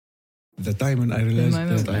The time when I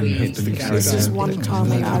realised that I hate to be This is one time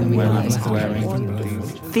when I realised how I wanted.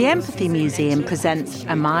 The Empathy Museum presents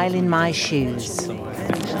A Mile in My Shoes.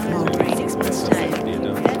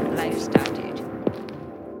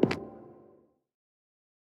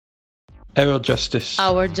 Our justice.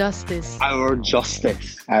 Our justice. Our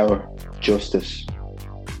justice. Our justice.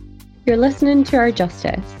 You're listening to Our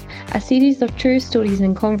Justice, a series of true stories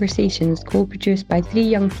and conversations co-produced by three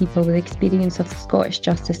young people with experience of the Scottish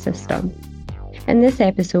justice system. In this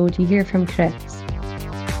episode, you hear from Chris.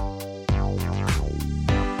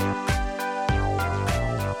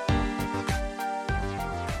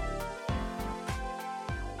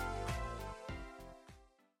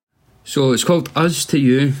 So it's called Us to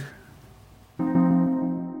You.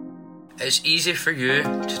 It's easy for you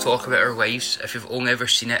to talk about our lives if you've only ever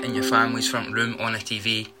seen it in your family's front room on a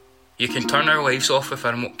TV. You can turn our lives off with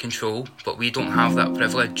a remote control, but we don't have that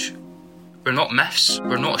privilege. We're not myths,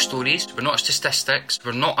 we're not stories, we're not statistics,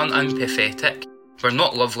 we're not unempathetic, we're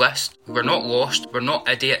not loveless, we're not lost, we're not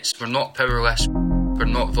idiots, we're not powerless, we're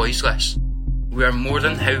not voiceless. We are more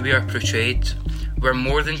than how we are portrayed. We're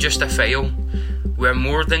more than just a file. We're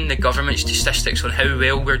more than the government's statistics on how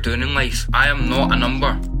well we're doing in life. I am not a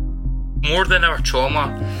number. More than our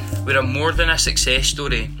trauma, we are more than a success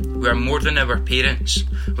story. We are more than our parents.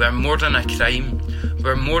 We are more than a crime. We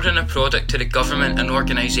are more than a product to the government and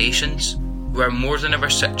organisations. We are more than our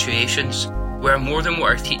situations. We are more than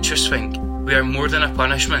what our teachers think. We are more than a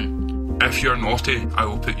punishment. If you're naughty, I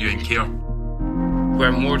will put you in care. We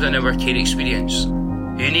are more than our care experience.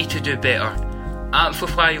 You need to do better.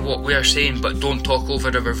 Amplify what we are saying, but don't talk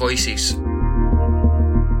over our voices.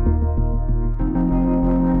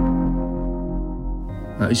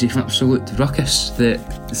 That was an absolute ruckus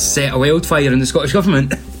that set a wildfire in the Scottish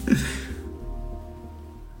Government.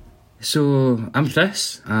 So, I'm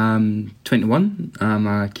Chris, I'm 21, I'm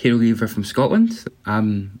a care leaver from Scotland.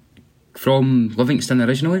 I'm from Livingston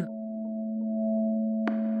originally.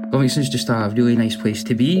 Livingston's just a really nice place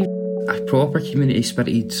to be, a proper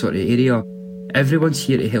community-spirited sort of area. Everyone's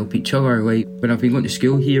here to help each other. Like, when I've been going to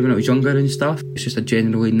school here when I was younger and stuff, it's just a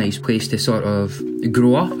generally nice place to sort of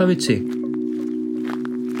grow up, I would say.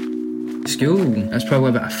 School is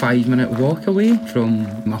probably about a 5-minute walk away from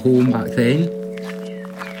my home back then.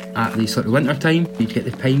 At the sort of winter time, you'd get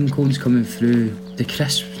the pine cones coming through, the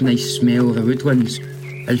crisp, nice smell of the woodlands.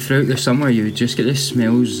 And throughout the summer, you would just get the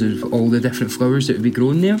smells of all the different flowers that would be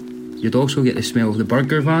grown there. You'd also get the smell of the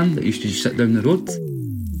burger van that used to just sit down the road.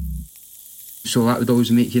 So that would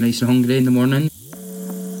always make you nice and hungry in the morning.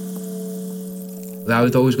 I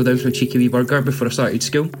would always go down for a cheeky wee burger before I started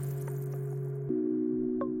school.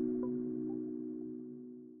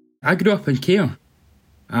 I grew up in care.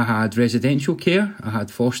 I had residential care, I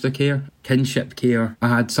had foster care, kinship care, I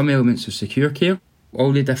had some elements of secure care.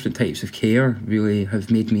 All the different types of care really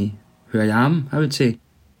have made me who I am, I would say.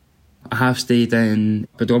 I have stayed in,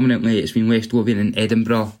 predominantly it's been West Lothian and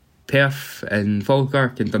Edinburgh, Perth and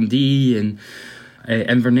Falkirk and Dundee and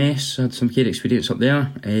Inverness. I had some care experience up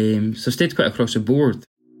there. So I stayed quite across the board.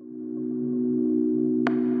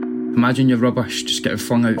 Imagine your rubbish just getting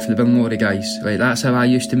flung out for the bin lorry guys. Like, that's how I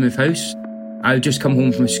used to move house. I would just come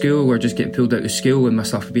home from school or just get pulled out of school and my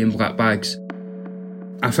stuff would be in black bags.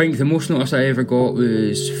 I think the most notice I ever got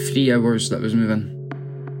was 3 hours that was moving.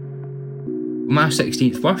 My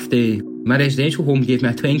 16th birthday, my residential home gave me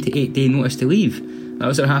a 28-day notice to leave. That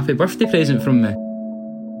was a happy birthday present from me.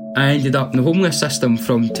 I ended up in the homeless system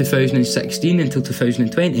from 2016 until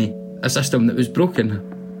 2020, a system that was broken.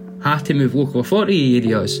 Had to move local authority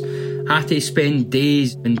areas, had to spend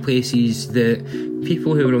days in places that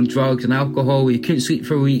people who were on drugs and alcohol, you couldn't sleep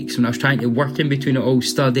for weeks when I was trying to work in between it all,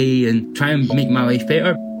 study and try and make my life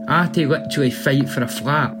better. I had to literally fight for a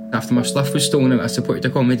flat after my stuff was stolen out of supported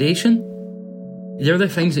accommodation. They're the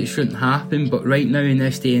things that shouldn't happen, but right now in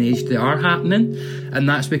this day and age they are happening, and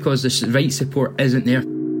that's because the right support isn't there.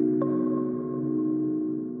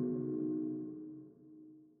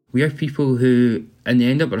 We are people who, in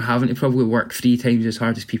the end up, are having to probably work 3 times as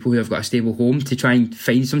hard as people who have got a stable home to try and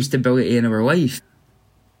find some stability in our life.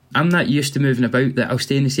 I'm not used to moving about that I'll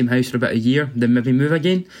stay in the same house for about a year, then maybe move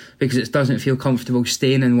again, because it doesn't feel comfortable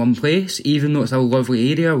staying in one place, even though it's a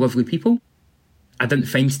lovely area, lovely people. I didn't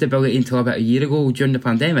find stability until about a year ago during the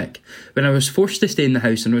pandemic, when I was forced to stay in the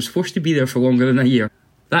house and I was forced to be there for longer than a year.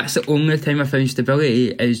 That's the only time I found stability,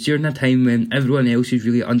 is during a time when everyone else is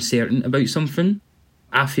really uncertain about something.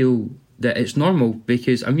 I feel that it's normal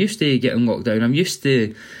because I'm used to getting locked down. I'm used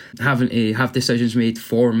to having to have decisions made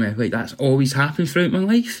for me. Like, that's always happened throughout my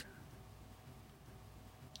life.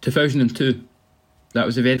 2002. That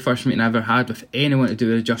was the very first meeting I ever had with anyone to do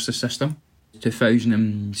with the justice system.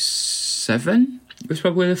 2006. 7 was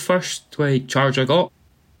probably the first charge I got.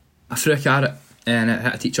 I threw a carrot and it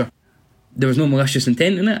hit a teacher. There was no malicious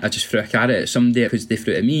intent in it. I just threw a carrot at somebody because they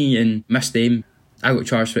threw it at me and missed them. I got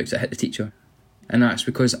charged for it because it hit the teacher. And that's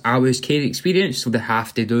because I was care experienced, so they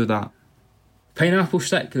have to do that. Pineapple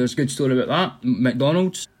stick, there's a good story about that.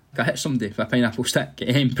 McDonald's, I hit somebody with a pineapple stick.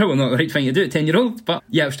 Probably not the right thing to do at 10-year-old, but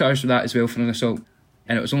yeah, I was charged for that as well for an assault.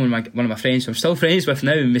 And it was only one of my friends who I'm still friends with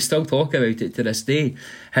now, and we still talk about it to this day,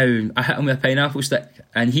 how I hit him with a pineapple stick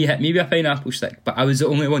and he hit me with a pineapple stick, but I was the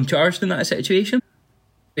only one charged in that situation.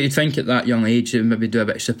 You'd think at that young age they'd maybe do a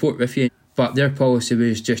bit of support with you, but their policy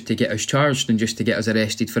was just to get us charged and just to get us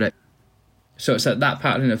arrested for it. So it's like that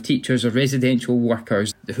pattern of teachers or residential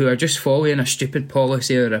workers who are just following a stupid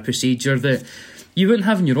policy or a procedure that you wouldn't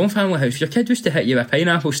have in your own family house. If your kid was to hit you with a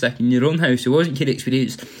pineapple stick in your own house who wasn't care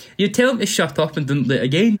experienced, you'd tell them to shut up and don't do it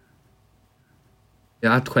again.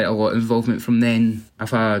 I had quite a lot of involvement from then.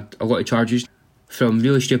 I've had a lot of charges, from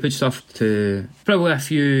really stupid stuff to probably a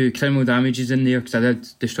few criminal damages in there because I did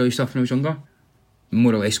destroy stuff when I was younger.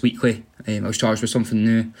 More or less weekly. I was charged with something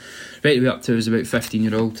new. Right the way up to I was about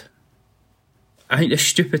 15-year-old. I think the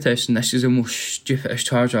stupidest, and this is the most stupidest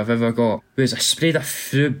charge I've ever got, was I sprayed a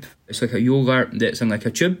frube. It's like a yogurt that's in like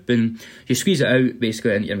a tube and you squeeze it out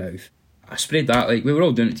basically into your mouth. I sprayed that, like we were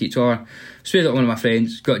all doing it to each other. Sprayed it on one of my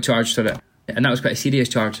friends, got charged for it. And that was quite a serious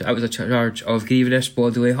charge. That was a charge of grievous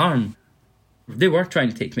bodily harm. They were trying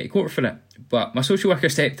to take me to court for it, but my social worker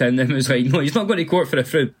stepped in and was like, no, he's not going to court for a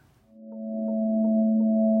frube.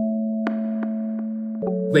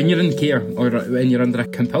 When you're in care, or when you're under a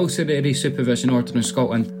compulsory supervision order in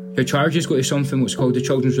Scotland, your charges go to something what's called the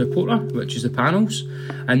Children's Reporter, which is the panels,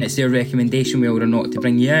 and it's their recommendation whether or not to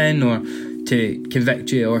bring you in, or to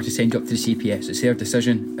convict you, or to send you up to the CPS. It's their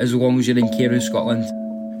decision, as long as you're in care in Scotland.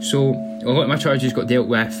 So, a lot of my charges got dealt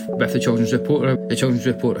with the Children's Reporter. The Children's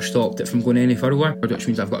Reporter stopped it from going any further, which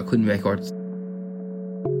means I've got a clean record.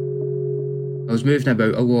 I was moving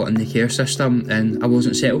about a lot in the care system, and I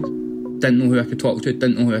wasn't settled. Didn't know who I could talk to,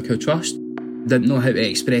 didn't know who I could trust, didn't know how to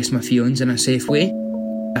express my feelings in a safe way.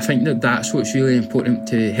 I think that that's what's really important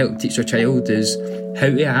to help teach your child, is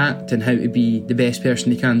how to act and how to be the best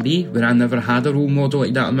person they can be, where I never had a role model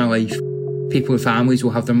like that in my life. People and families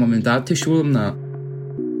will have their mum and dad to show them that.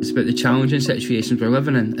 It's about the challenging situations we're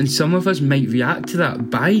living in, and some of us might react to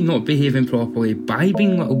that by not behaving properly, by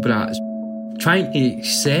being little brats. Trying to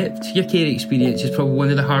accept your care experience is probably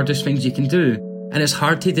one of the hardest things you can do. And it's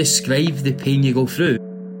hard to describe the pain you go through.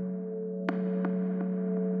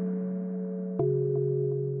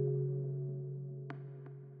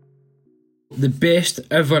 The best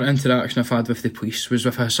ever interaction I've had with the police was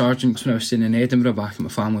with a sergeant when I was staying in Edinburgh back at my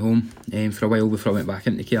family home for a while before I went back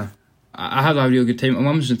into care. I had a real good time at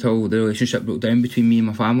my mum's until the relationship broke down between me and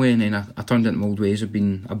my family, and then I turned into my old ways of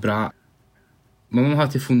being a brat. My mum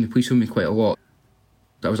had to phone the police on me quite a lot.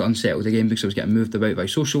 I was unsettled again because I was getting moved about by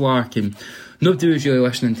social work and nobody was really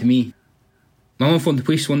listening to me. My mum phoned the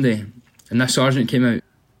police one day and this sergeant came out.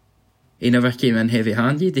 He never came in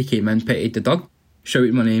heavy-handed, he came in petted the dog,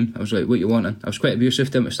 shouted my name. I was like, what you wanting? I was quite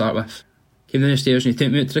abusive to him to start with. Came down the stairs and he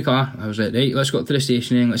took me out to the car. I was like, right, let's go up to the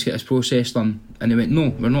station and let's get this process done. And he went, no,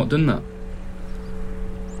 we're not doing that.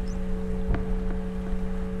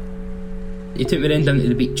 He took me then down to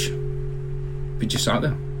the beach. We just sat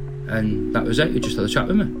there. And that was it, he just had a chat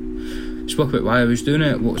with me. Spoke about why I was doing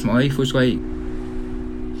it, what my life was like.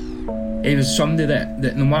 He was somebody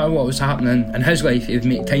that no matter what was happening in his life, he would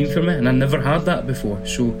make time for me, and I never had that before.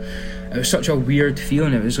 So it was such a weird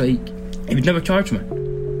feeling. It was like, he would never charge me.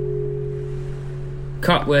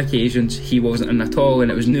 Couple of occasions, he wasn't in at all, and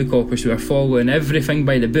it was new coppers who were following everything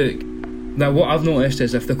by the book. Now what I've noticed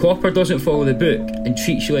is if the copper doesn't follow the book and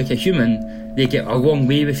treats you like a human, they get a long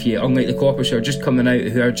way with you, unlike the coppers who are just coming out,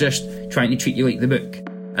 who are just trying to treat you like the book.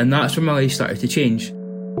 And that's when my life started to change.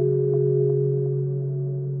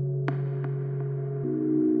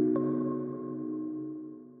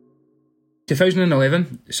 In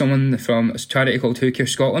 2011, someone from a charity called Who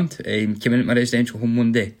Cares Scotland came in at my residential home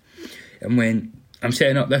one day and went, I'm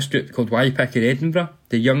setting up this group called Why Pick in Edinburgh,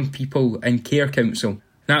 the Young People in Care Council.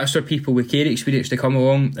 That's for people with care experience to come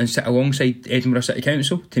along and sit alongside Edinburgh City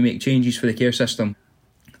Council to make changes for the care system.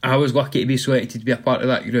 I was lucky to be selected to be a part of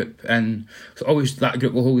that group, and always that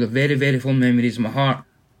group will hold a very, very fond memories in my heart.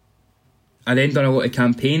 I then done a lot of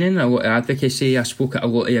campaigning, a lot of advocacy. I spoke at a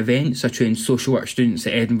lot of events. I trained social work students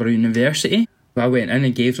at Edinburgh University. I went in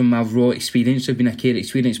and gave them my raw experience of being a care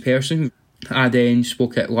experienced person. I then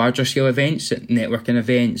spoke at larger scale events, at networking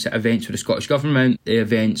events, at events with the Scottish Government,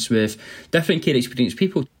 events with different care experienced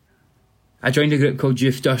people. I joined a group called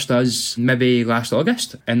Youth Just Us maybe last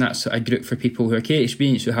August, and that's a group for people who are care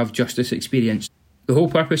experienced, who have justice experience. The whole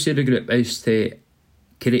purpose of the group is to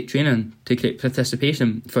create training, to create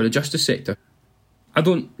participation for the justice sector. I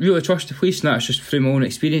don't really trust the police, and that's just through my own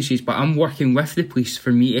experiences, but I'm working with the police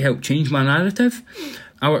for me to help change my narrative.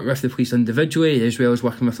 I work with the police individually, as well as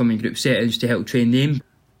working with them in group settings to help train them.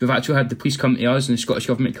 We've actually had the police come to us and the Scottish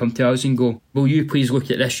Government come to us and go, will you please look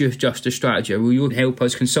at this youth justice strategy, or will you help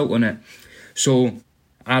us consult on it? So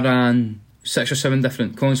I ran 6 or 7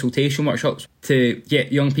 different consultation workshops to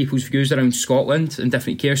get young people's views around Scotland and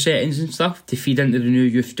different care settings and stuff to feed into the new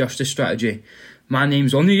youth justice strategy. My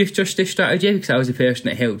name's on the youth justice strategy because I was the person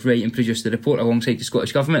that helped write and produce the report alongside the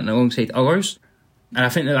Scottish Government and alongside others. And I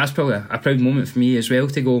think that's probably a proud moment for me as well,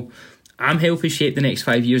 to go, I'm helping shape the next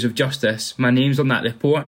 5 years of justice. My name's on that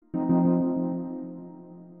report.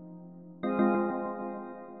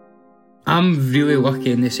 I'm really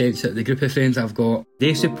lucky in the sense that the group of friends I've got,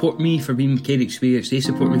 they support me for being care experienced, they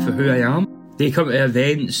support me for who I am. They come to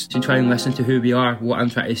events to try and listen to who we are, what I'm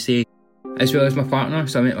trying to say, as well as my partner.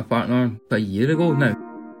 So I met my partner about a year ago now.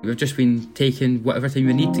 We've just been taking whatever time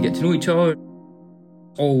we need to get to know each other.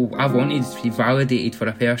 All I wanted to be validated for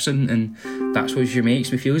a person, and that's what she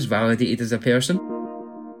makes me feel, is validated as a person.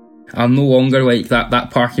 I'm no longer like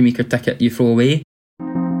that parking meter ticket you throw away.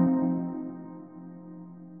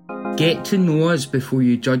 Get to know us before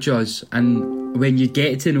you judge us, and when you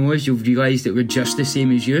get to know us, you'll realise that we're just the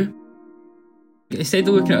same as you. Instead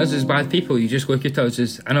of looking at us as bad people, you just look at us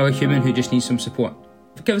as another human who just needs some support.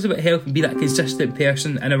 Give us a bit of help and be that consistent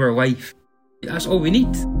person in our life. That's all we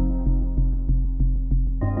need.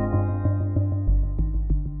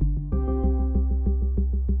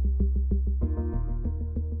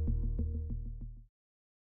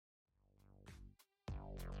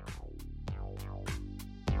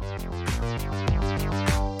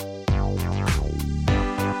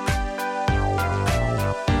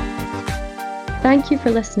 Thank you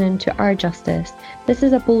for listening to Our Justice. This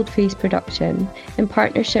is a Boldface production in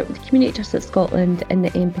partnership with Community Justice Scotland and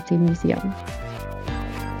the Empathy Museum.